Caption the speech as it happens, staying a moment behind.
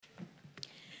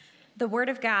The Word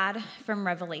of God from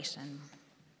Revelation.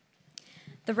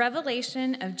 The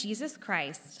revelation of Jesus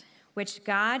Christ, which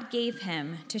God gave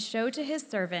him to show to his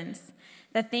servants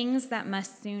the things that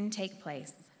must soon take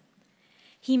place.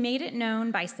 He made it known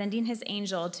by sending his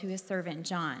angel to his servant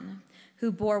John,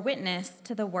 who bore witness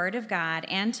to the Word of God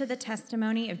and to the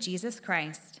testimony of Jesus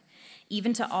Christ,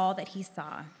 even to all that he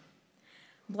saw.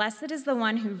 Blessed is the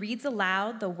one who reads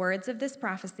aloud the words of this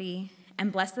prophecy,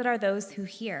 and blessed are those who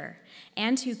hear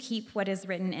and who keep what is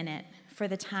written in it, for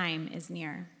the time is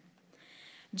near.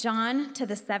 John, to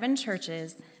the 7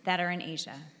 churches that are in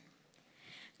Asia.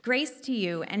 Grace to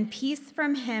you and peace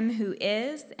from him who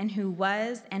is and who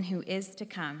was and who is to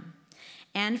come,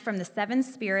 and from the 7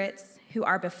 spirits who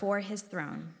are before his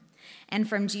throne, and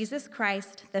from Jesus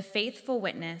Christ, the faithful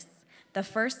witness, the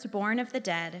firstborn of the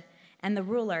dead, and the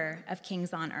ruler of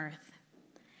kings on earth.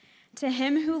 To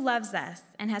him who loves us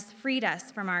and has freed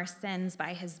us from our sins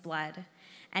by his blood,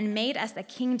 and made us a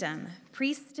kingdom,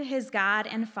 priests to his God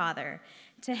and Father,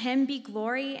 to him be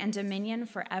glory and dominion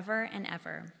forever and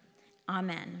ever.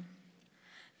 Amen.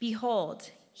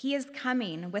 Behold, he is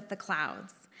coming with the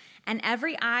clouds, and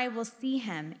every eye will see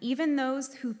him, even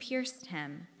those who pierced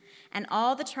him, and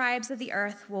all the tribes of the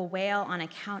earth will wail on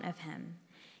account of him.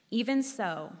 Even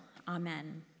so,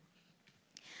 amen.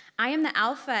 I am the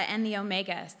Alpha and the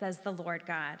Omega, says the Lord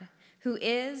God, who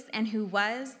is and who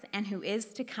was and who is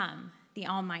to come, the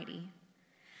Almighty.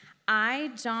 I,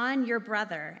 John, your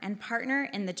brother and partner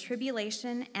in the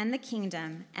tribulation and the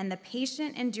kingdom and the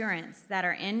patient endurance that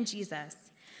are in Jesus,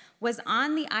 was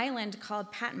on the island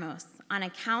called Patmos on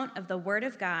account of the word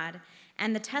of God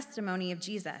and the testimony of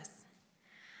Jesus.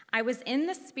 I was in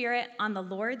the Spirit on the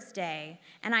Lord's day,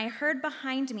 and I heard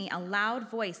behind me a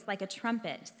loud voice like a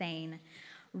trumpet saying,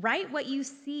 "Write what you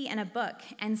see in a book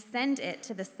and send it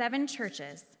to the 7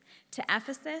 churches, to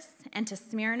Ephesus and to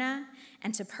Smyrna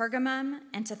and to Pergamum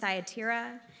and to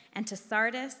Thyatira and to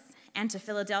Sardis and to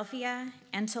Philadelphia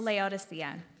and to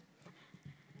Laodicea."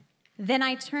 Then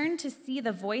I turned to see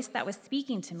the voice that was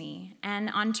speaking to me, and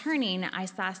on turning I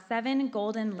saw 7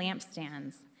 golden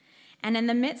lampstands, and in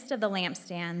the midst of the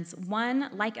lampstands one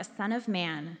like a son of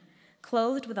man,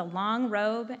 clothed with a long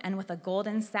robe and with a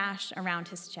golden sash around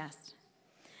his chest.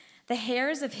 The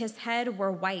hairs of his head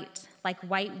were white, like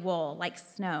white wool, like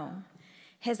snow.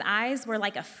 His eyes were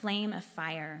like a flame of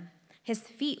fire. His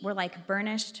feet were like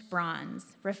burnished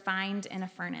bronze, refined in a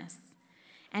furnace.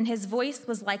 And his voice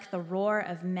was like the roar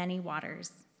of many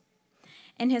waters.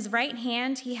 In his right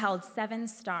hand he held 7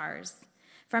 stars.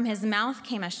 From his mouth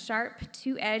came a sharp,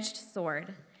 2-edged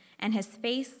sword, and his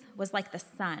face was like the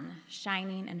sun,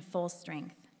 shining in full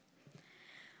strength.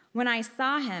 When I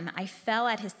saw him, I fell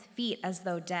at his feet as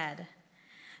though dead.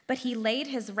 But he laid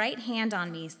his right hand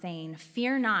on me, saying,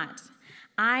 "Fear not,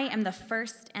 I am the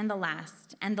first and the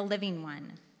last and the living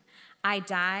one. I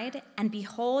died, and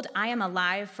behold, I am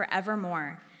alive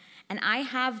forevermore, and I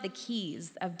have the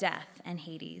keys of death and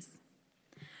Hades.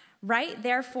 Write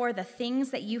therefore the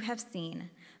things that you have seen,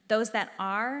 those that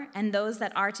are and those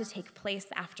that are to take place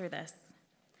after this.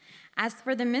 As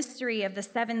for the mystery of the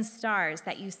 7 stars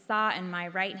that you saw in my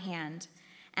right hand,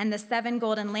 and the 7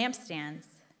 golden lampstands,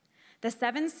 the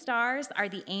 7 stars are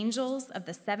the angels of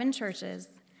the 7 churches,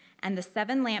 and the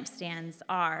 7 lampstands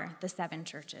are the 7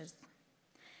 churches.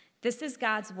 This is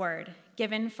God's word,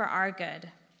 given for our good.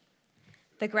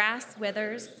 The grass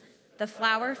withers, the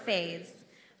flower fades,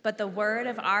 but the word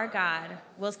of our God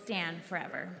will stand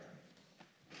forever.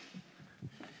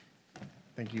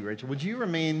 Thank you, Rachel. Would you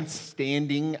remain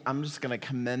standing? I'm just going to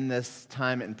commend this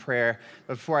time in prayer.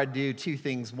 But before I do, 2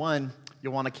 things. 1,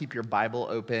 you'll want to keep your Bible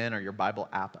open or your Bible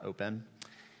app open.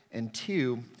 And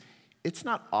 2, it's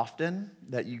not often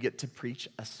that you get to preach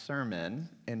a sermon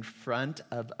in front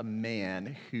of a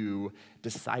man who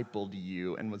discipled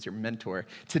you and was your mentor.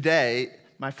 Today,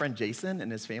 my friend Jason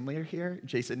and his family are here.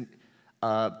 Jason,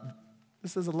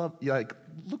 this is a love.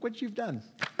 Look what you've done.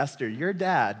 Esther, your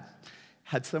dad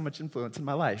had so much influence in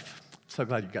my life. I'm so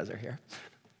glad you guys are here.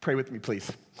 Pray with me,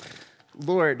 please.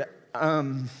 Lord,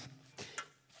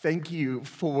 thank you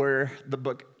for the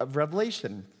book of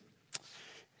Revelation.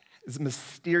 As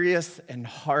mysterious and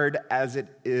hard as it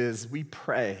is, we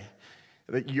pray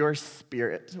that your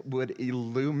Spirit would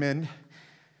illumine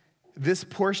this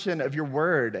portion of your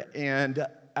word and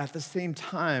at the same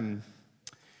time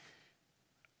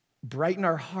brighten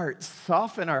our hearts,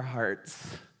 soften our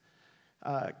hearts,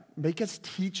 make us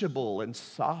teachable and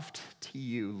soft to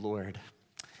you, Lord.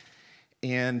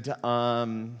 And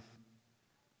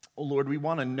Lord, we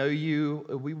want to know you.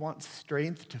 We want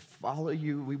strength to follow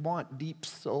you. We want deep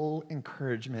soul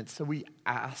encouragement. So we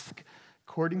ask,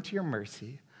 according to your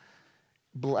mercy,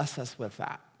 bless us with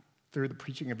that. through the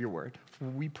preaching of your word. For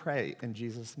we pray in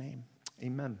Jesus' name.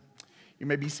 Amen. You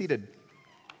may be seated.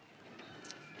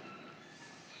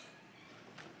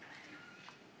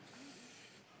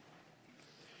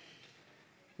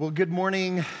 Well, good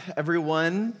morning,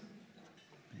 everyone.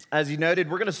 As you noted,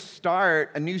 we're going to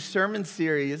start a new sermon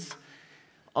series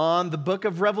on the book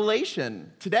of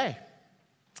Revelation today.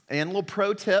 And a little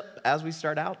pro tip as we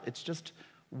start out, it's just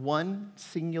one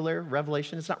singular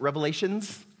revelation. It's not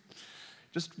revelations,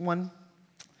 just one.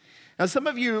 Now, some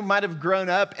of you might have grown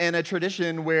up in a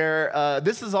tradition where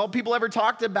this is all people ever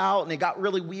talked about, and it got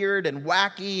really weird and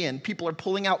wacky, and people are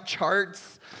pulling out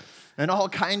charts and all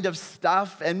kind of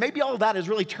stuff, and maybe all of that has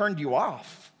really turned you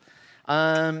off.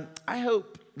 I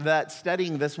hope that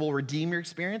studying this will redeem your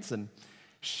experience and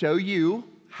show you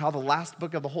how the last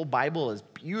book of the whole Bible is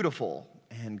beautiful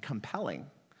and compelling.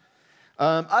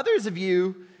 Others of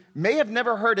you may have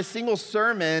never heard a single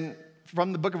sermon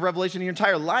from the book of Revelation in your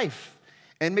entire life,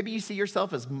 and maybe you see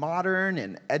yourself as modern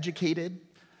and educated.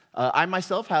 I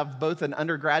myself have both an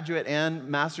undergraduate and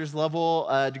master's level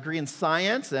degree in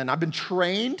science, and I've been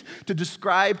trained to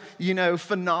describe,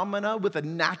 phenomena with a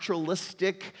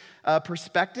naturalistic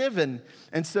perspective. And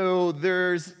so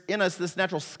there's in us this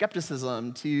natural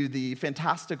skepticism to the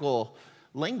fantastical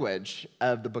language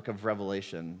of the book of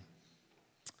Revelation.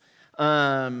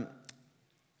 I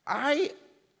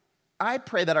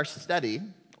pray that our study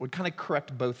would kind of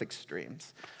correct both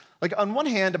extremes. Like, on one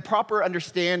hand, a proper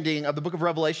understanding of the book of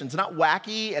Revelation is not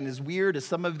wacky and as weird as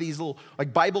some of these little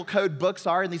Bible code books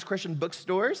are in these Christian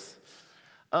bookstores.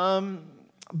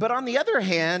 But on the other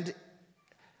hand,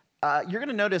 you're going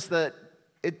to notice that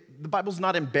the Bible's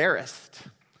not embarrassed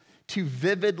to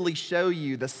vividly show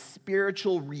you the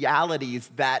spiritual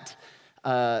realities that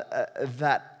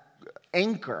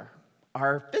anchor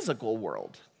our physical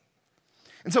world.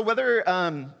 And so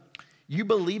whether you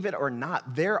believe it or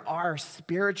not, there are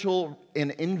spiritual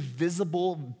and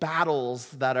invisible battles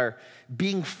that are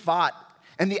being fought,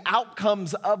 and the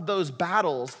outcomes of those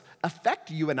battles affect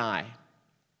you and I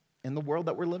in the world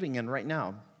that we're living in right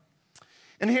now.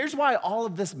 And here's why all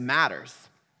of this matters.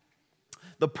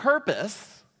 The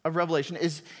purpose of Revelation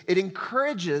is it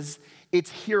encourages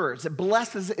its hearers, it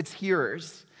blesses its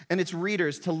hearers and its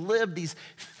readers to live these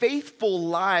faithful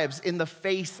lives in the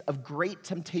face of great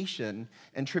temptation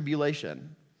and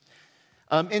tribulation.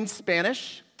 In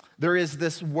Spanish, there is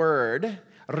this word,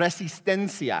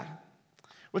 resistencia.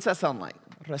 What's that sound like?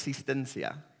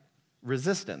 Resistencia.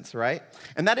 Resistance, right?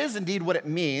 And that is indeed what it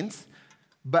means,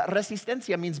 but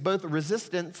resistencia means both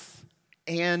resistance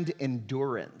and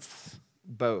endurance,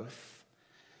 both.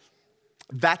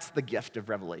 That's the gift of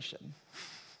Revelation.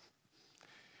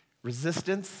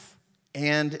 Resistance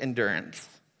and endurance.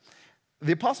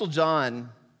 The Apostle John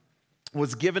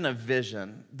was given a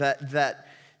vision that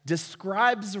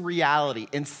describes reality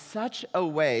in such a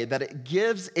way that it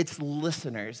gives its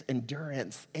listeners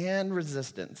endurance and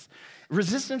resistance.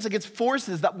 Resistance against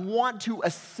forces that want to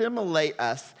assimilate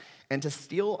us and to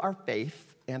steal our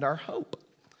faith and our hope.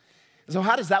 So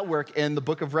how does that work in the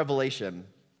book of Revelation?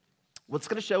 Well, it's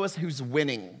going to show us who's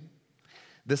winning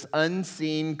this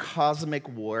unseen cosmic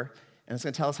war, and it's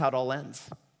going to tell us how it all ends.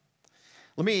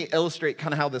 Let me illustrate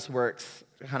kind of how this works,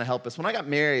 kind of help us. When I got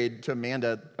married to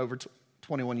Amanda over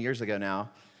 21 years ago now,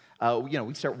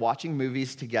 we start watching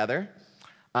movies together.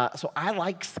 So I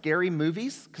like scary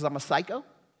movies because I'm a psycho.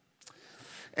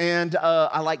 And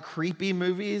I like creepy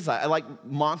movies. I like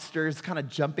monsters kind of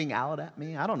jumping out at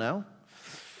me. I don't know.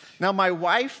 Now, my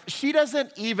wife, she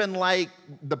doesn't even like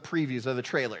the previews or the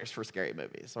trailers for scary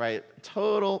movies, right?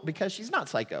 Because she's not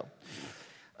psycho.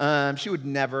 She would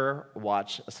never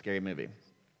watch a scary movie.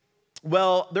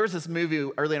 Well, there was this movie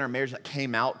early in our marriage that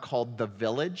came out called The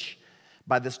Village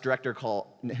by this director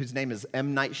whose name is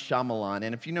M. Night Shyamalan.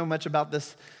 And if you know much about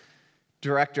this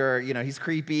director, he's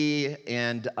creepy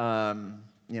and,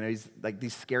 he's like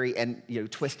these scary and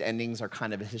twist endings are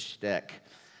kind of his shtick.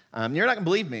 You're not going to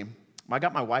believe me. I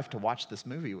got my wife to watch this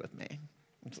movie with me.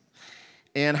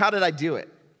 And how did I do it?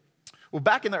 Well,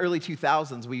 back in the early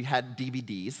 2000s, we had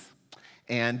DVDs.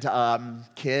 And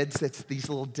kids, it's these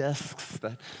little discs.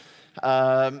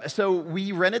 So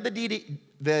we rented the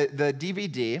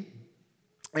DVD.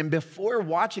 And before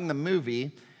watching the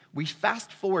movie, we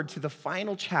fast forward to the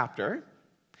final chapter.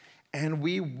 And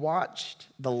we watched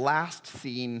the last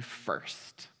scene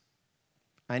first.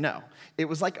 I know. It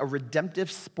was like a redemptive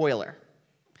spoiler.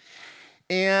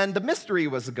 And the mystery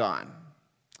was gone.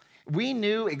 We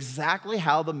knew exactly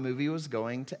how the movie was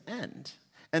going to end.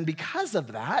 And because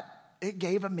of that, it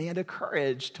gave Amanda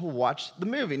courage to watch the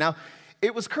movie. Now,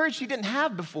 it was courage she didn't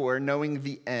have before, knowing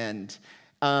the end.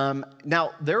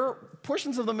 Now, there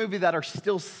portions of the movie that are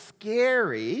still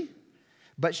scary,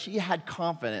 but she had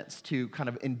confidence to kind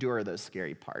of endure those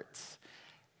scary parts.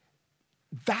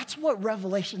 That's what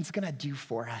Revelation's gonna do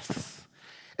for us.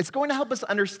 It's going to help us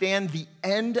understand the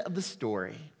end of the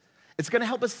story. It's gonna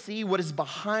help us see what is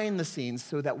behind the scenes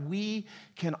so that we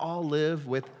can all live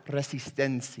with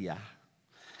resistencia,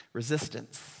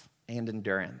 resistance and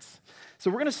endurance.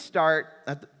 So we're gonna start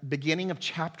at the beginning of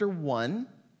chapter 1,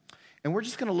 and we're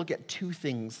just gonna look at two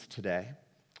things today.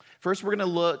 First, we're gonna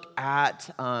look at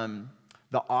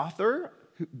the author,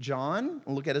 John,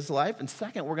 and look at his life. And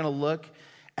second, we're gonna look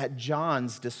at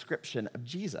John's description of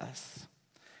Jesus.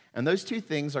 And those two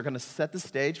things are gonna set the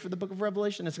stage for the book of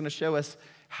Revelation. It's gonna show us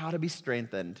how to be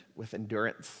strengthened with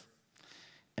endurance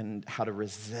and how to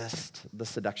resist the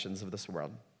seductions of this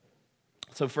world.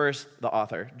 So first, the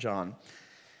author, John.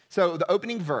 So the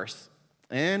opening verse,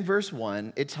 in verse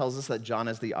 1, it tells us that John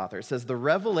is the author. It says, the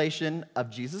revelation of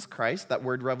Jesus Christ. That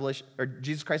word revelation, or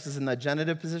Jesus Christ is in the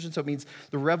genitive position, so it means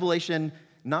the revelation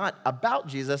not about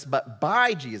Jesus, but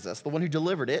by Jesus, the one who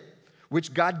delivered it,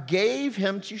 which God gave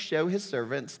him to show his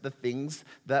servants the things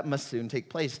that must soon take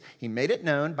place. He made it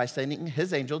known by sending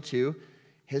his angel to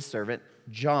his servant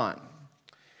John.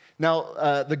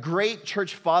 Now, the great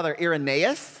church father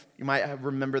Irenaeus, you might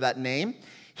remember that name,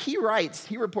 he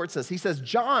reports this. He says,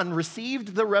 John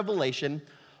received the revelation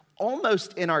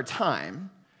almost in our time,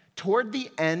 toward the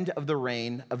end of the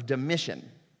reign of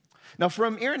Domitian. Now,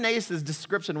 from Irenaeus'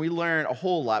 description, we learn a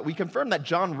whole lot. We confirm that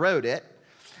John wrote it,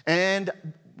 and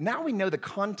now we know the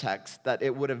context that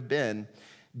it would have been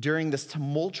during this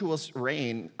tumultuous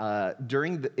reign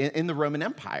in the Roman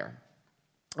Empire.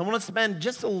 I want to spend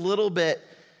just a little bit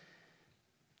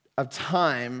of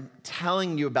time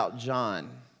telling you about John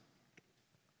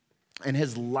and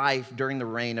his life during the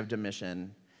reign of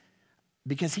Domitian,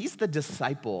 because he's the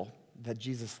disciple that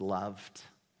Jesus loved.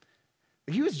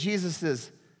 He was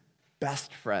Jesus'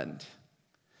 best friend.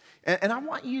 And I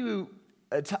want you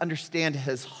to understand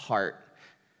his heart.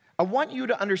 I want you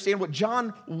to understand what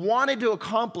John wanted to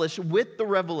accomplish with the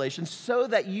revelation so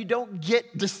that you don't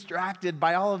get distracted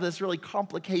by all of this really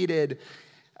complicated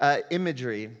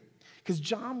imagery. Because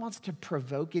John wants to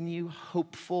provoke in you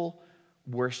hopeful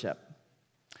worship.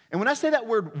 And when I say that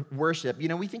word worship,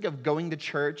 we think of going to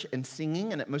church and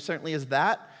singing, and it most certainly is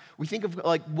that. We think of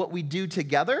like what we do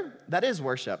together, that is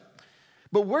worship.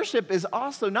 But worship is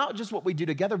also not just what we do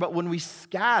together, but when we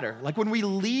scatter, like when we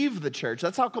leave the church.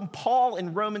 That's how come Paul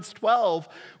in Romans 12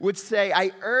 would say,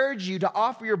 I urge you to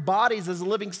offer your bodies as a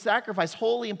living sacrifice,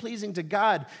 holy and pleasing to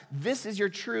God. This is your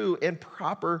true and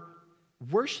proper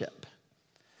worship.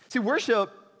 See, worship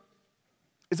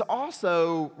is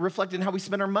also reflected in how we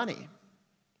spend our money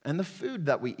and the food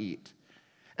that we eat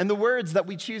and the words that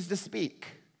we choose to speak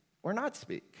or not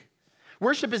speak.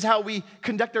 Worship is how we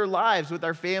conduct our lives with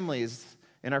our families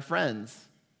and our friends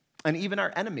and even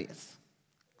our enemies.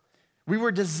 We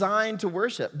were designed to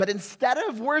worship, but instead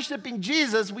of worshiping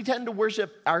Jesus, we tend to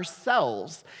worship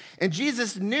ourselves. And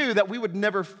Jesus knew that we would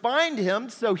never find him,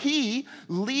 so he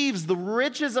leaves the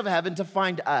riches of heaven to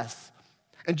find us.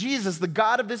 And Jesus, the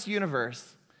God of this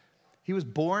universe, he was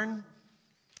born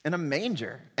in a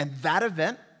manger. And that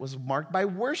event was marked by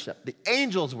worship. The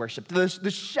angels worshiped, the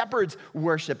shepherds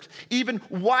worshiped, even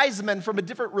wise men from a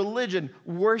different religion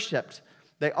worshiped.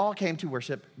 They all came to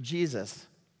worship Jesus.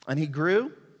 And he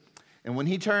grew, and when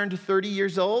he turned 30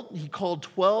 years old, he called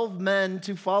 12 men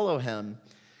to follow him.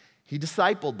 He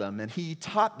discipled them, and he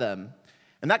taught them.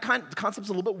 And that concept's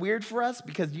a little bit weird for us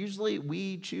because usually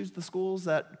we choose the schools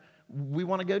that we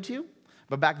want to go to.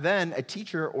 But back then, a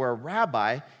teacher or a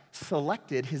rabbi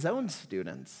selected his own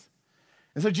students.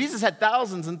 And so Jesus had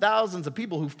thousands and thousands of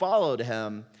people who followed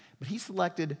him, but he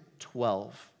selected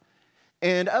 12.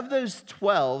 And of those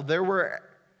 12, there were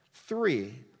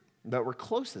 3 that were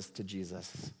closest to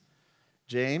Jesus: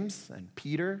 James and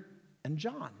Peter and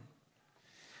John.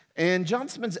 And John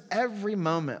spends every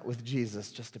moment with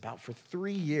Jesus just about for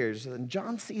 3 years. And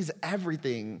John sees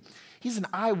everything. He's an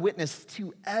eyewitness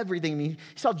to everything. He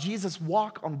saw Jesus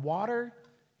walk on water.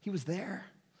 He was there.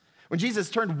 When Jesus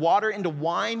turned water into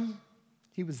wine,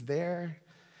 he was there.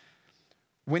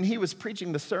 When he was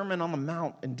preaching the Sermon on the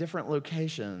Mount in different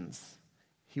locations,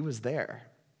 he was there.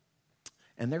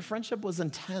 And their friendship was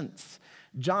intense.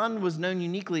 John was known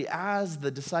uniquely as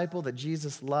the disciple that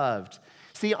Jesus loved.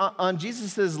 See, on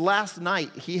Jesus' last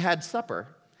night, he had supper.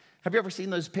 Have you ever seen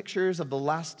those pictures of the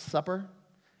Last Supper?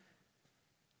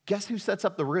 Guess who sets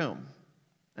up the room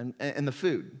and the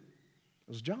food? It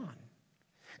was John.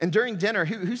 And during dinner,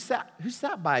 who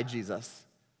sat by Jesus?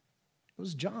 It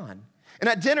was John. And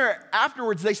at dinner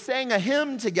afterwards, they sang a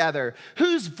hymn together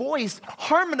whose voice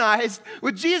harmonized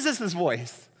with Jesus'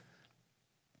 voice.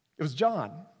 It was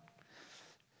John.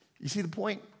 You see the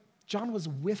point? John was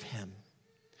with him.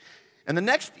 And the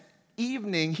next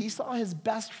evening, he saw his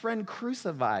best friend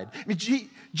crucified.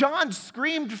 John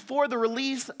screamed for the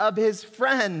release of his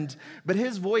friend, but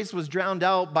his voice was drowned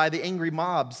out by the angry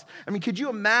mobs. Could you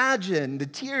imagine the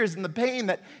tears and the pain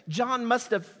that John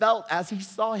must have felt as he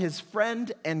saw his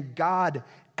friend and God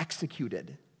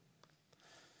executed?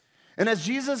 And as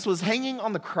Jesus was hanging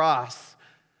on the cross,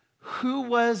 who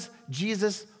was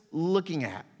Jesus looking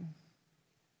at?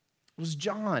 It was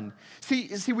John. See,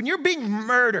 when you're being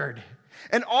murdered,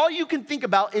 and all you can think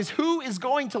about is who is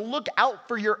going to look out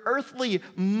for your earthly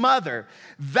mother,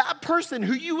 that person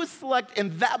who you would select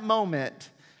in that moment,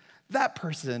 that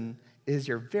person is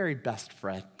your very best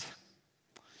friend.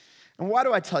 And why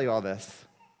do I tell you all this?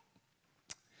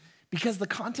 Because the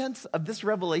contents of this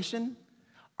revelation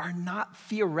are not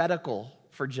theoretical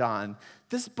for John.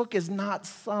 This book is not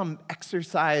some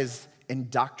exercise in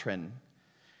doctrine.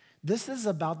 This is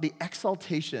about the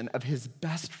exaltation of his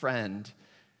best friend,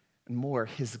 and more,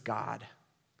 his God.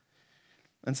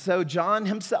 And so John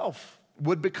himself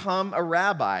would become a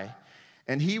rabbi,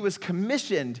 and he was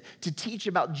commissioned to teach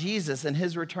about Jesus and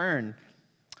his return.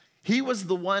 He was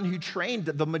the one who trained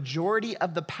the majority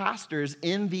of the pastors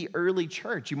in the early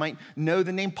church. You might know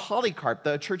the name Polycarp,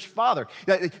 the church father.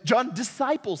 John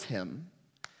disciples him.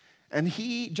 And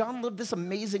John lived this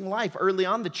amazing life. Early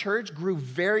on, the church grew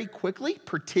very quickly,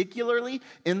 particularly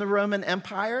in the Roman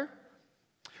Empire.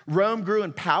 Rome grew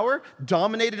in power,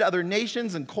 dominated other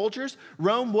nations and cultures.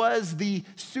 Rome was the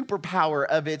superpower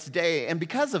of its day. And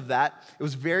because of that, it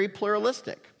was very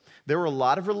pluralistic. There were a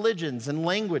lot of religions and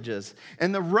languages.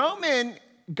 And the Roman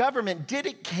government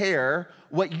didn't care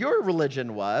what your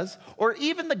religion was, or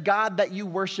even the God that you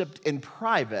worshiped in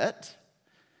private,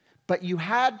 but you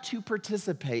had to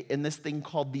participate in this thing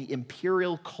called the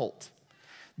imperial cult.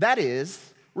 That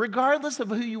is, regardless of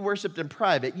who you worshiped in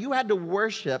private, you had to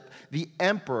worship the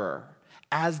emperor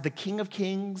as the King of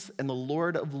Kings and the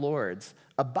Lord of Lords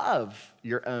above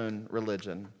your own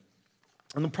religion.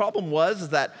 And the problem was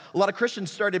that a lot of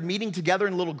Christians started meeting together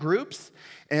in little groups,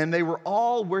 and they were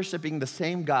all worshiping the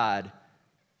same God,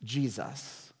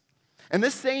 Jesus. And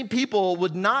this same people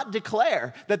would not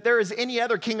declare that there is any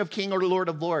other King of Kings or Lord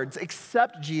of Lords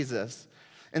except Jesus.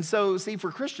 And so, see,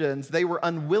 for Christians, they were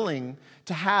unwilling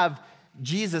to have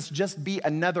Jesus just be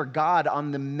another God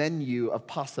on the menu of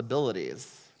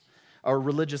possibilities or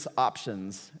religious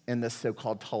options in this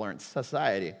so-called tolerant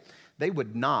society. They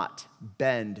would not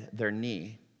bend their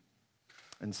knee.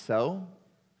 And so,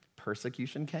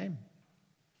 persecution came.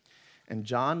 And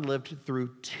John lived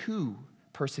through two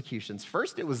persecutions.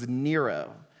 First, it was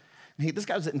Nero. This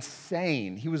guy was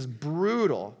insane. He was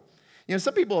brutal.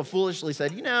 Some people have foolishly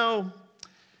said,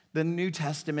 the New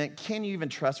Testament, can you even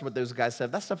trust what those guys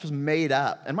said? That stuff was made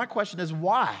up. And my question is,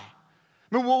 why?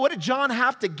 What did John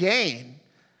have to gain?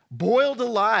 Boiled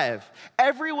alive.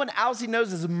 Everyone else he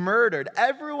knows is murdered.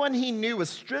 Everyone he knew was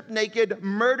stripped naked,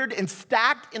 murdered, and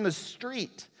stacked in the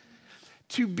street.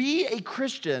 To be a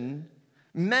Christian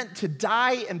meant to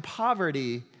die in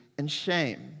poverty and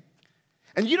shame.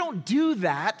 And you don't do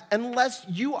that unless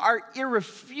you are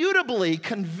irrefutably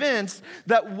convinced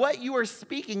that what you are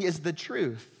speaking is the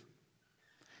truth.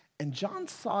 And John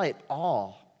saw it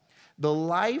all. The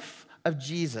life of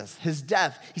Jesus, his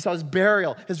death, he saw his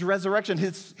burial, his resurrection,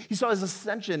 he saw his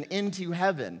ascension into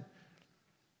heaven.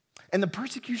 And the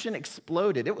persecution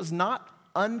exploded. It was not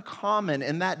uncommon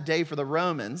in that day for the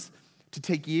Romans to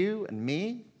take you and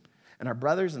me and our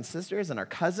brothers and sisters and our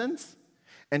cousins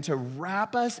and to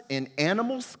wrap us in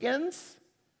animal skins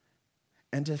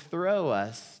and to throw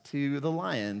us to the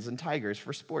lions and tigers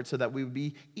for sport so that we would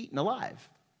be eaten alive,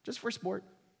 just for sport.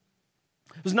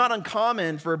 It was not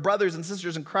uncommon for brothers and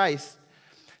sisters in Christ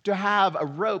to have a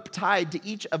rope tied to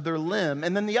each of their limb,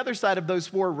 and then the other side of those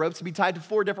 4 ropes to be tied to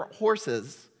 4 different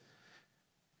horses.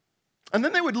 And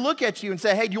then they would look at you and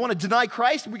say, hey, do you want to deny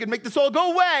Christ? We can make this all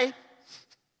go away.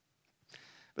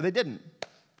 But they didn't,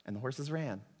 and the horses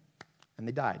ran, and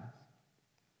they died.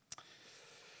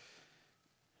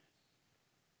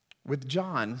 With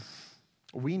John,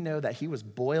 we know that he was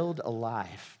boiled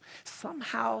alive.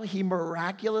 Somehow he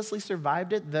miraculously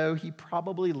survived it, though he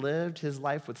probably lived his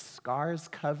life with scars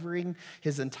covering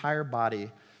his entire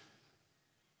body.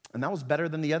 And that was better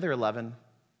than the other 11.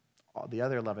 The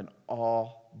other 11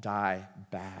 all die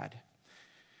bad.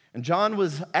 And John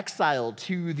was exiled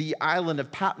to the island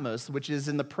of Patmos, which is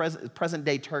in the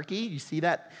present-day Turkey. You see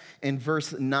that in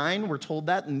verse 9, we're told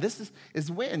that. And this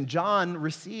is when John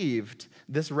received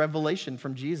this revelation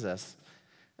from Jesus.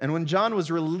 And when John was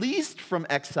released from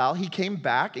exile, he came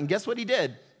back, and guess what he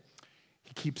did?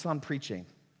 He keeps on preaching.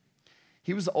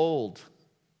 He was old,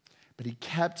 but he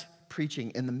kept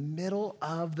preaching in the middle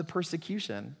of the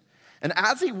persecution. And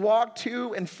as he walked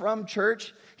to and from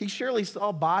church, he surely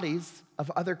saw bodies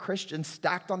of other Christians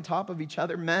stacked on top of each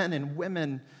other, men and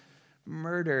women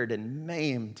murdered and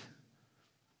maimed.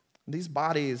 These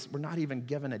bodies were not even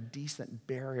given a decent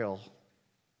burial.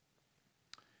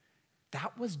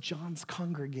 That was John's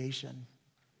congregation.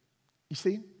 You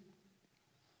see?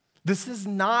 This is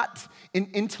not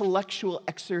an intellectual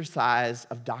exercise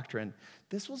of doctrine.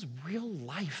 This was real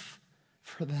life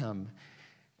for them.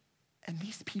 And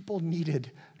these people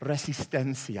needed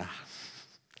resistencia.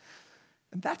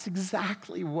 And that's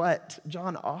exactly what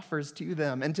John offers to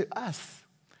them and to us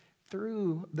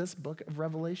through this book of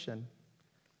Revelation.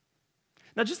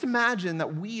 Now, just imagine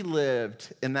that we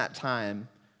lived in that time.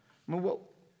 I mean,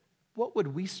 what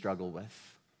would we struggle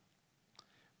with?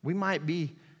 We might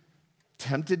be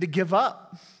tempted to give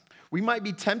up. We might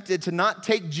be tempted to not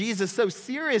take Jesus so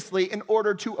seriously in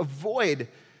order to avoid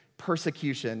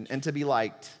persecution and to be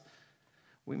liked.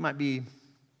 We might be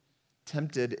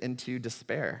tempted into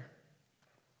despair.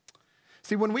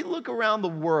 See, when we look around the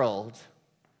world,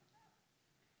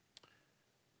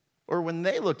 or when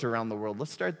they looked around the world,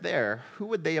 let's start there. Who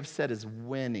would they have said is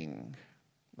winning?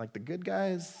 Like the good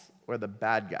guys or the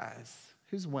bad guys?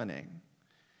 Who's winning?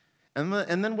 And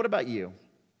then what about you?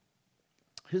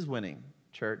 Who's winning,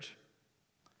 church?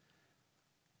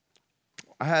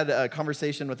 I had a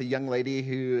conversation with a young lady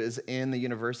who is in the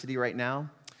university right now.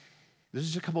 This is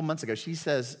just a couple months ago. She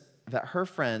says that her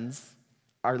friends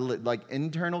are like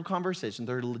internal conversations.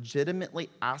 They're legitimately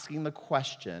asking the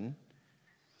question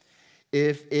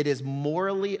if it is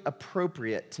morally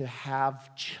appropriate to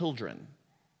have children,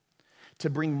 to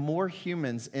bring more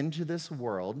humans into this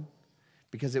world,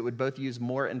 because it would both use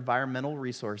more environmental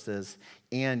resources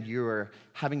and you're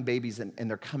having babies and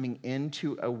they're coming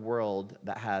into a world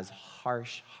that has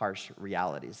harsh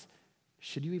realities.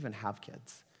 Should you even have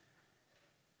kids?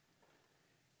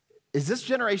 Is this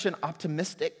generation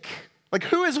optimistic? Like,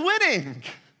 who is winning?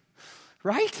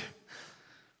 Right?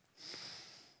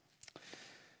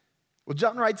 Well,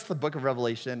 John writes the book of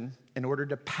Revelation in order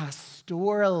to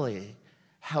pastorally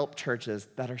help churches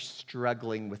that are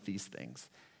struggling with these things,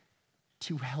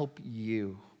 to help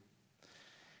you.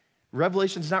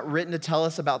 Revelation is not written to tell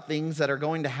us about things that are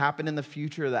going to happen in the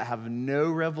future that have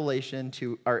no revelation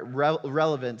to or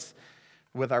relevance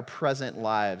with our present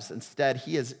lives. Instead,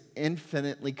 he is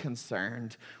infinitely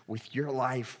concerned with your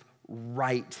life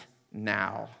right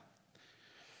now.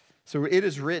 So it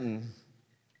is written,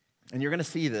 and you're going to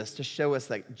see this to show us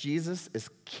that Jesus is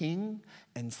king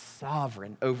and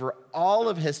sovereign over all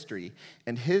of history,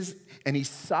 and he's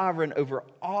sovereign over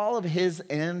all of his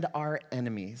and our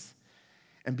enemies.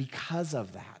 And because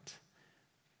of that,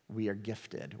 we are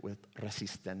gifted with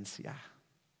resistencia,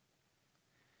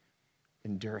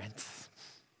 endurance,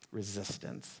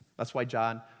 resistance. That's why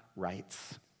John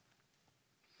writes.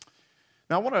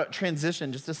 Now, I want to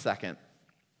transition just a second,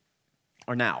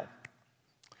 or now.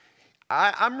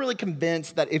 I'm really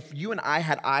convinced that if you and I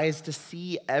had eyes to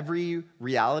see every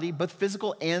reality, both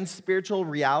physical and spiritual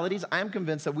realities, I'm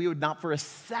convinced that we would not for a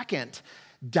second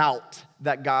doubt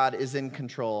that God is in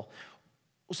control.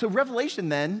 So Revelation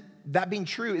then, that being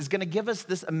true, is going to give us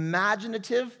this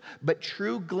imaginative but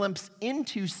true glimpse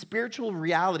into spiritual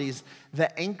realities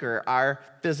that anchor our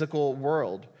physical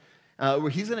world.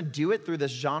 He's going to do it through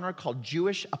this genre called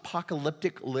Jewish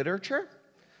apocalyptic literature.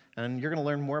 And you're going to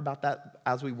learn more about that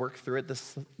as we work through it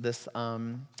this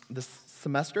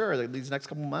semester or these next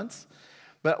couple months.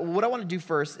 But what I want to do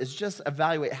first is just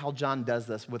evaluate how John does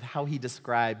this with how he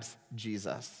describes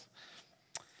Jesus.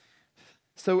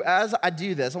 So as I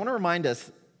do this, I want to remind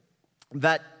us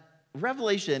that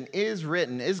Revelation is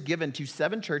given to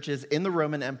 7 churches in the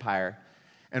Roman Empire.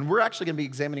 And we're actually going to be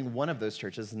examining one of those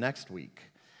churches next week.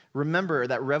 Remember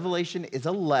that Revelation is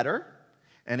a letter.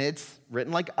 And it's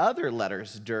written like other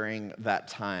letters during that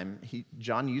time.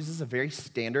 John uses a very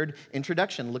standard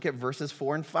introduction. Look at verses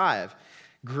 4 and 5.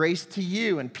 Grace to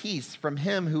you and peace from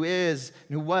him who is,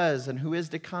 and who was, and who is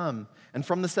to come, and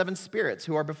from the 7 spirits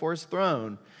who are before his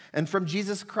throne, and from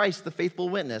Jesus Christ, the faithful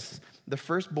witness, the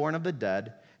firstborn of the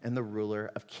dead, and the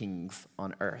ruler of kings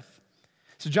on earth.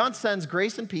 So John sends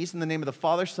grace and peace in the name of the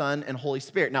Father, Son, and Holy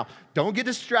Spirit. Now, don't get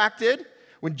distracted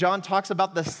when John talks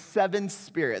about the 7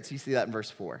 spirits. You see that in verse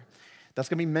 4. That's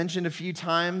going to be mentioned a few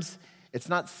times. It's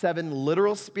not 7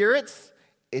 literal spirits.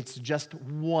 It's just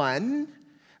one,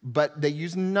 but they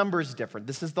use numbers different.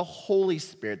 This is the Holy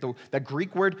Spirit. The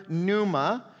Greek word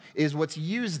pneuma is what's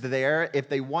used there if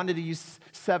they wanted to use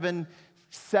 7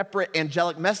 separate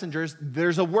angelic messengers,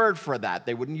 there's a word for that.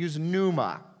 They wouldn't use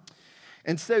pneuma.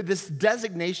 And so this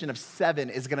designation of 7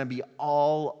 is going to be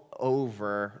all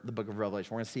over the book of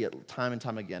Revelation. We're going to see it time and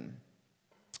time again.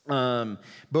 But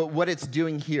what it's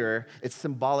doing here, it's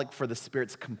symbolic for the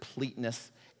Spirit's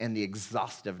completeness and the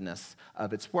exhaustiveness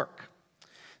of its work.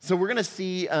 So we're going to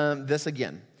see this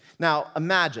again. Now,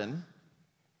 imagine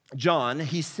John,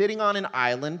 he's sitting on an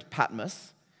island,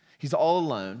 Patmos. He's all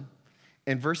alone.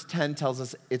 And verse 10 tells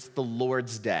us it's the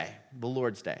Lord's Day,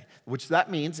 which that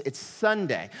means it's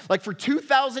Sunday. Like for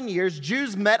 2,000 years,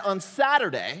 Jews met on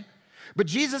Saturday, but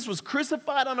Jesus was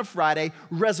crucified on a Friday,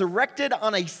 resurrected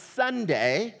on a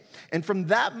Sunday, and from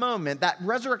that moment, that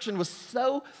resurrection was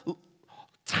so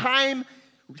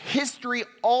history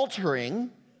altering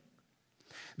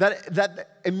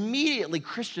that immediately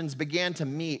Christians began to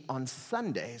meet on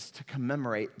Sundays to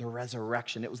commemorate the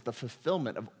resurrection. It was the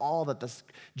fulfillment of all that the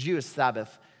Jewish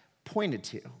Sabbath pointed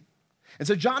to. And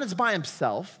so John is by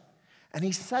himself, and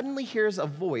he suddenly hears a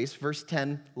voice, verse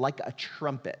 10, like a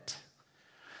trumpet.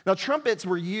 Now, trumpets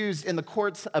were used in the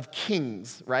courts of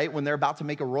kings, right? When they're about to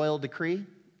make a royal decree,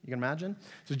 you can imagine?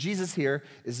 So Jesus here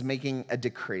is making a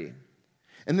decree.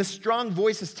 And this strong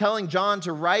voice is telling John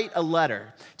to write a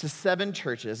letter to 7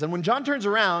 churches. And when John turns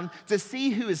around to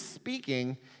see who is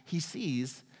speaking, he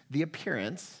sees the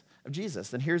appearance of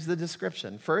Jesus. And here's the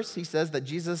description. First, he says that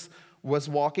Jesus was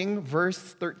walking, verse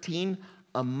 13,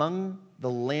 among the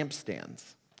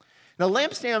lampstands. Now,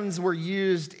 lampstands were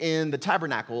used in the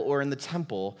tabernacle or in the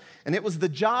temple, and it was the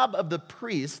job of the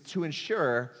priest to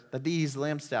ensure that these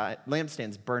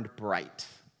lampstands burned bright.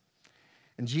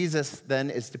 And Jesus then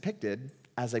is depicted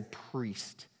as a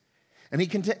priest.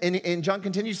 And John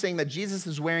continues saying that Jesus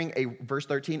is wearing verse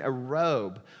 13, a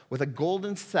robe with a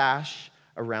golden sash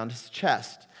around his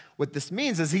chest. What this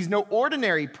means is he's no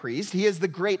ordinary priest. He is the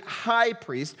great high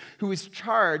priest who is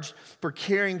charged for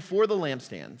caring for the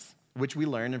lampstands, which we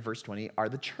learn in verse 20 are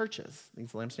the churches.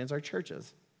 These lampstands are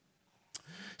churches.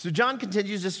 So John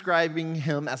continues describing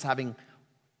him as having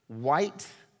white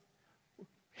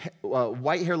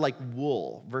hair like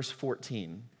wool, verse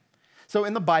 14. So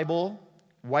in the Bible,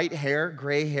 white hair,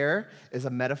 gray hair is a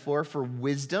metaphor for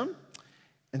wisdom.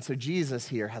 And so Jesus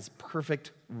here has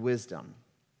perfect wisdom.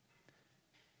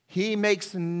 He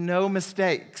makes no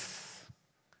mistakes.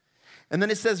 And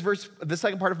then it says, the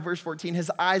second part of verse 14,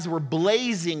 his eyes were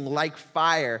blazing like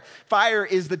fire. Fire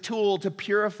is the tool to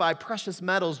purify precious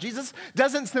metals. Jesus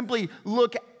doesn't simply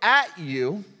look at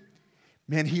you,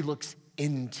 man, he looks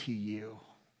into you.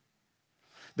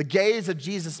 The gaze of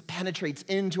Jesus penetrates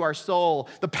into our soul.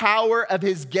 The power of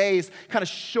his gaze kind of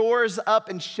shores up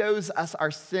and shows us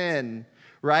our sin,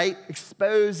 right?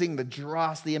 Exposing the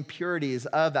dross, the impurities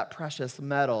of that precious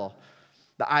metal.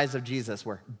 The eyes of Jesus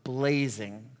were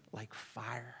blazing like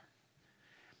fire.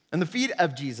 And the feet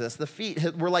of Jesus,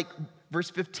 were like, verse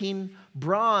 15,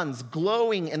 bronze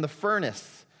glowing in the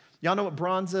furnace. Y'all know what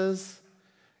bronze is?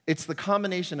 It's the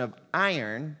combination of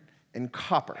iron and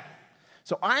copper.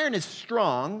 So iron is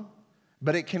strong,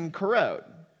 but it can corrode.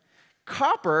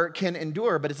 Copper can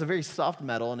endure, but it's a very soft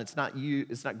metal, and it's not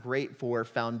great for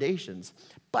foundations.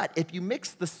 But if you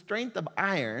mix the strength of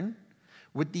iron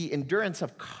with the endurance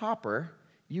of copper,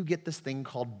 you get this thing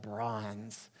called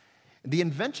bronze. The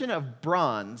invention of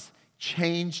bronze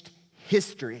changed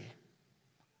history.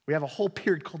 We have a whole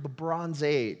period called the Bronze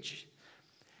Age.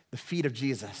 The feet of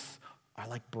Jesus are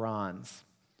like bronze.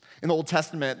 In the Old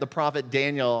Testament, the prophet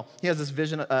Daniel, he has this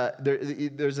vision,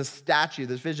 there's a statue,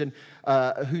 this vision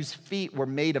whose feet were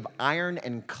made of iron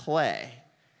and clay.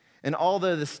 And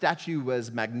although the statue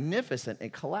was magnificent,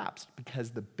 it collapsed because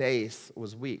the base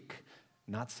was weak.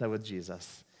 Not so with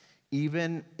Jesus.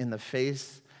 Even in the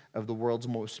face of the world's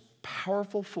most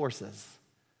powerful forces,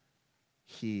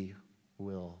 he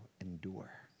will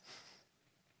endure.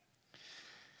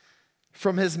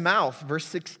 From his mouth, verse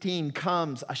 16,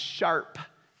 comes a sharp,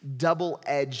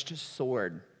 double-edged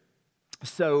sword.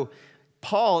 So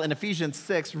Paul in Ephesians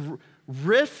 6,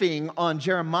 riffing on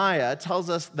Jeremiah, tells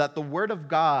us that the word of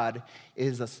God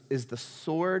is the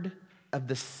sword of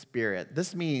the Spirit.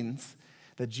 This means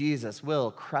that Jesus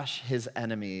will crush his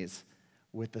enemies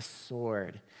with the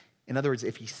sword. In other words,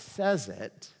 if he says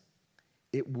it,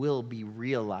 it will be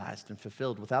realized and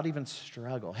fulfilled without even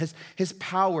struggle. His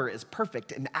power is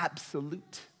perfect and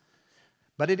absolute.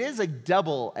 But it is a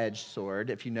double-edged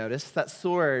sword, if you notice. That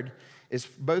sword is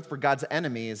both for God's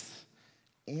enemies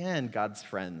and God's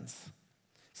friends.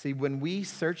 See, when we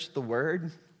search the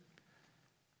word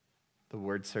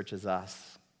searches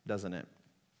us, doesn't it?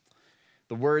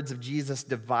 The words of Jesus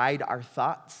divide our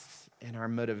thoughts in our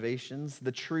motivations,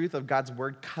 the truth of God's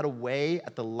word cut away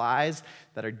at the lies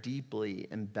that are deeply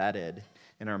embedded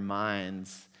in our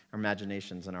minds, our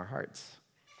imaginations, and our hearts.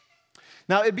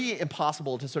 Now, it'd be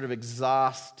impossible to sort of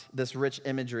exhaust this rich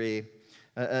imagery,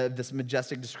 this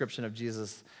majestic description of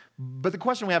Jesus. But the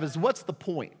question we have is, what's the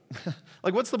point?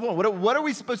 Like, what's the point? What are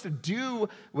we supposed to do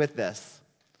with this?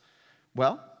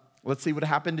 Well, let's see what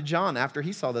happened to John after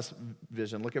he saw this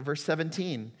vision. Look at verse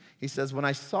 17. He says, "When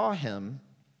I saw him,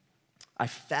 I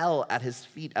fell at his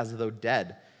feet as though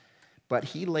dead. But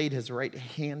he laid his right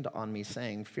hand on me,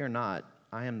 saying, 'Fear not,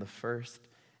 I am the first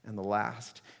and the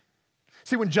last.'"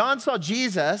 See, when John saw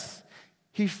Jesus,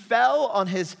 he fell on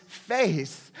his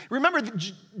face. Remember,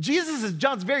 Jesus is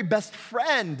John's very best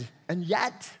friend, and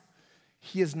yet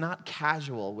he is not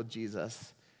casual with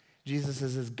Jesus. Jesus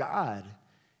is his God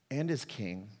and his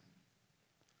King.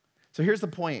 So here's the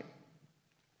point.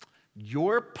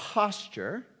 Your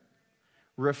posture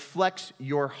reflects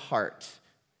your heart.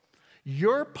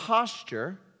 Your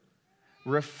posture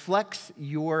reflects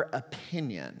your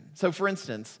opinion. So for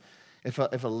instance, if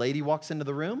a lady walks into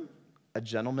the room, a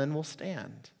gentleman will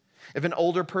stand. If an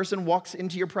older person walks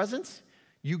into your presence,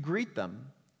 you greet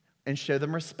them and show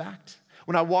them respect.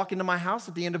 When I walk into my house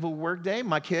at the end of a workday,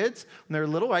 my kids, when they're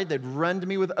little, right, they'd run to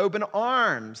me with open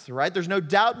arms, right? There's no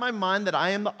doubt in my mind that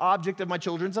I am the object of my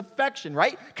children's affection,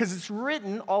 right? Because it's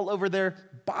written all over their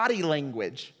body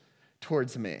language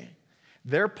towards me.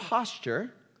 Their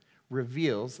posture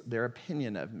reveals their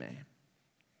opinion of me.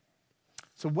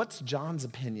 So what's John's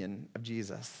opinion of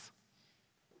Jesus?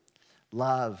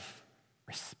 Love,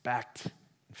 respect,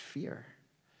 and fear.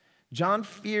 John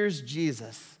fears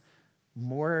Jesus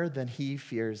more than he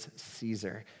fears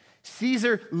Caesar.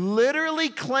 Caesar literally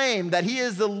claimed that he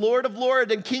is the Lord of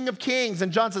Lords and King of Kings,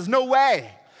 and John says, "No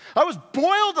way. I was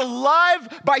boiled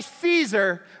alive by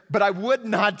Caesar, but I would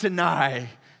not deny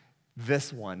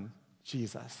this one,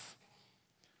 Jesus."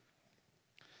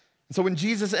 And so when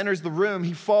Jesus enters the room,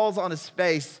 he falls on his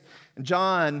face, and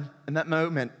John, in that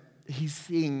moment, he's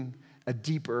seeing a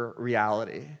deeper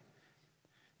reality.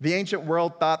 The ancient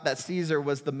world thought that Caesar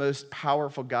was the most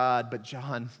powerful God, but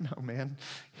John, no man,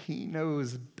 he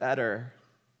knows better.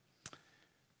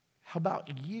 How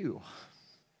about you?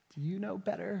 Do you know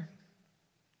better?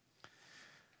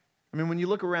 I mean, when you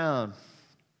look around,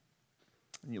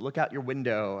 and you look out your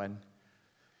window, and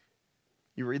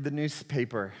you read the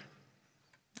newspaper,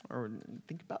 or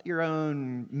think about your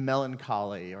own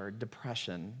melancholy or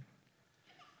depression.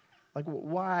 Like,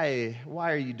 why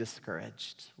are you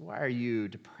discouraged? Why are you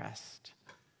depressed?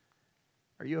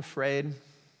 Are you afraid?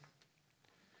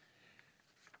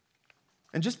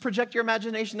 And just project your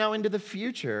imagination now into the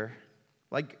future.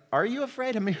 Like, are you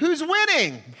afraid? I mean, who's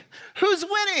winning? Who's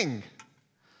winning?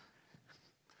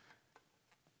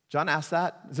 John asked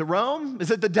that. Is it Rome?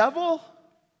 Is it the devil?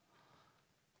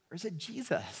 Or is it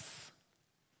Jesus?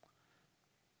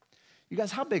 You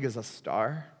guys, how big is a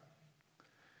star?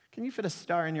 Can you fit a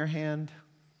star in your hand?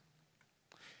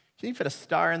 Can you fit a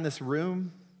star in this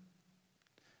room?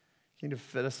 Can you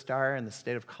fit a star in the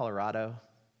state of Colorado?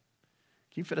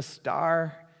 Can you fit a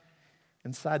star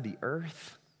inside the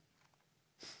earth?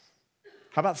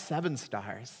 How about 7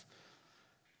 stars?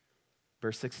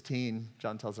 Verse 16,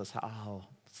 John tells us how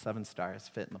 7 stars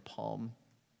fit in the palm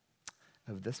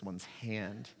of this one's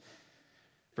hand.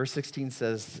 Verse 16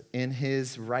 says, in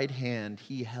his right hand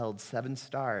he held 7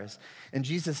 stars. And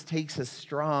Jesus takes his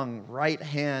strong right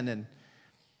hand and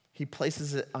he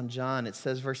places it on John. It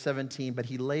says, verse 17, but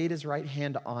he laid his right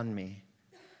hand on me.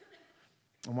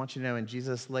 I want you to know, and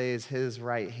Jesus lays his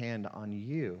right hand on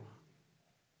you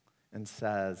and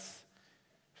says,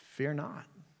 fear not.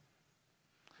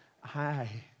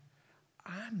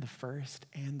 I'm the first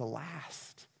and the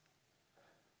last.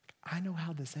 I know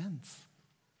how this ends.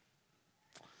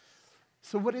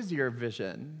 So what is your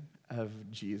vision of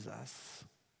Jesus?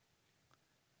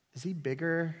 Is he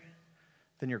bigger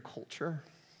than your culture?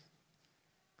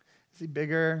 Is he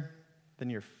bigger than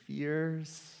your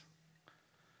fears?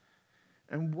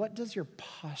 And what does your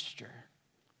posture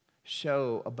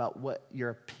show about what your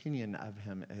opinion of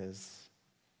him is?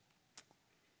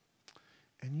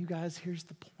 And you guys, here's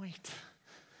the point.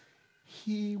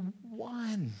 He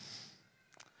won.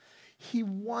 He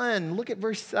won. Look at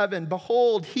verse 7.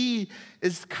 Behold, he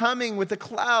is coming with the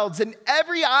clouds, and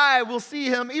every eye will see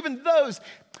him, even those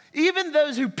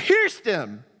who pierced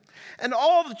him. And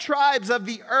all the tribes of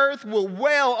the earth will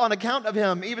wail on account of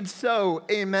him. Even so,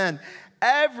 amen.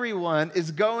 Everyone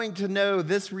is going to know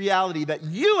this reality that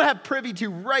you have privy to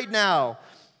right now,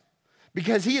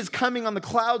 because he is coming on the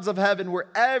clouds of heaven where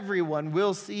everyone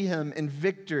will see him in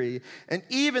victory. And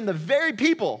even the very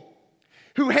people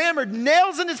who hammered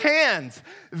nails in his hands,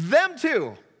 them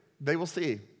too, they will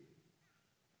see.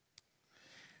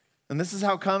 And this is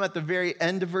how come at the very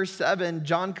end of verse 7,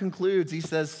 John concludes, he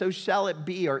says, so shall it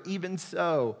be, or even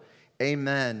so,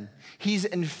 amen. He's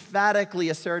emphatically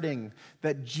asserting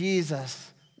that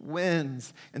Jesus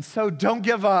wins. And so don't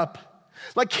give up.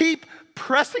 Like, keep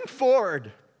pressing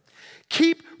forward.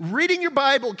 Keep reading your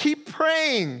Bible. Keep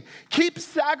praying. Keep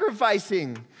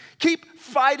sacrificing. Keep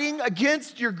fighting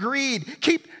against your greed.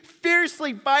 Keep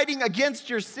fiercely fighting against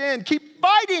your sin. Keep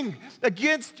fighting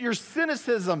against your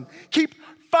cynicism. Keep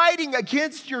fighting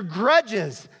against your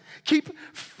grudges. Keep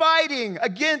fighting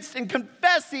against and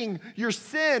confessing your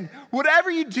sin. Whatever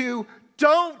you do,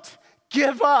 don't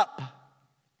give up.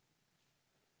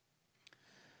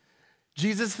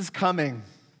 Jesus is coming.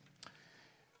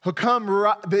 He'll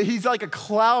come, he's like a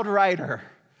cloud rider.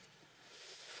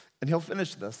 And he'll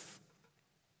finish this.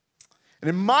 And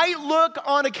it might look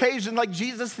on occasion like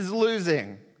Jesus is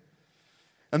losing.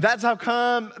 And that's how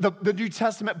come the New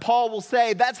Testament, Paul will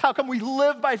say, that's how come we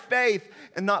live by faith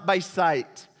and not by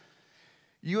sight.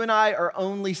 You and I are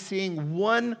only seeing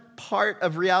one part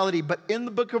of reality, but in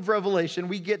the book of Revelation,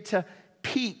 we get to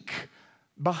peek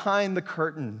behind the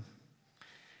curtain.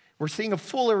 We're seeing a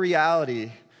fuller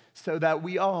reality so that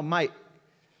we all might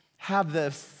have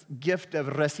this gift of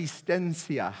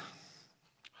resistencia,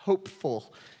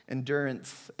 hopeful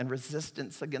endurance and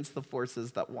resistance against the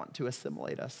forces that want to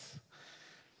assimilate us.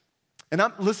 And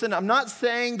I'm not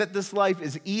saying that this life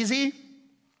is easy.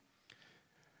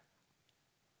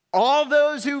 All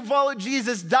those who follow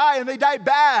Jesus die, and they die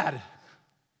bad.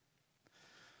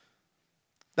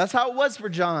 That's how it was for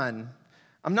John.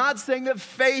 I'm not saying that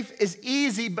faith is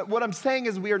easy, but what I'm saying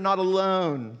is we are not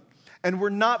alone, and we're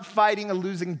not fighting a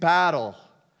losing battle.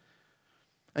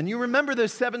 And you remember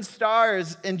those 7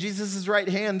 stars in Jesus' right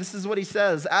hand. This is what he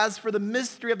says. As for the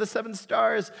mystery of the 7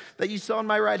 stars that you saw in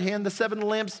my right hand, the 7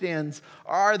 lampstands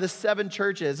are the 7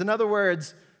 churches. In other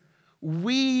words,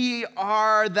 we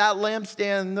are that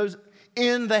lampstand, those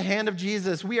in the hand of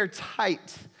Jesus. We are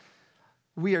tight.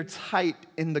 We are tight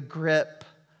in the grip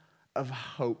of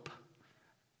hope,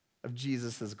 of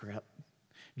Jesus' grip.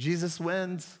 Jesus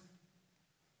wins.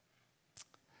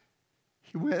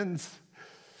 He wins.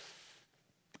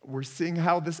 We're seeing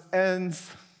how this ends.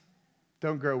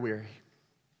 Don't grow weary.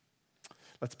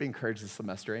 Let's be encouraged this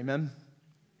semester. Amen?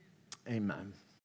 Amen.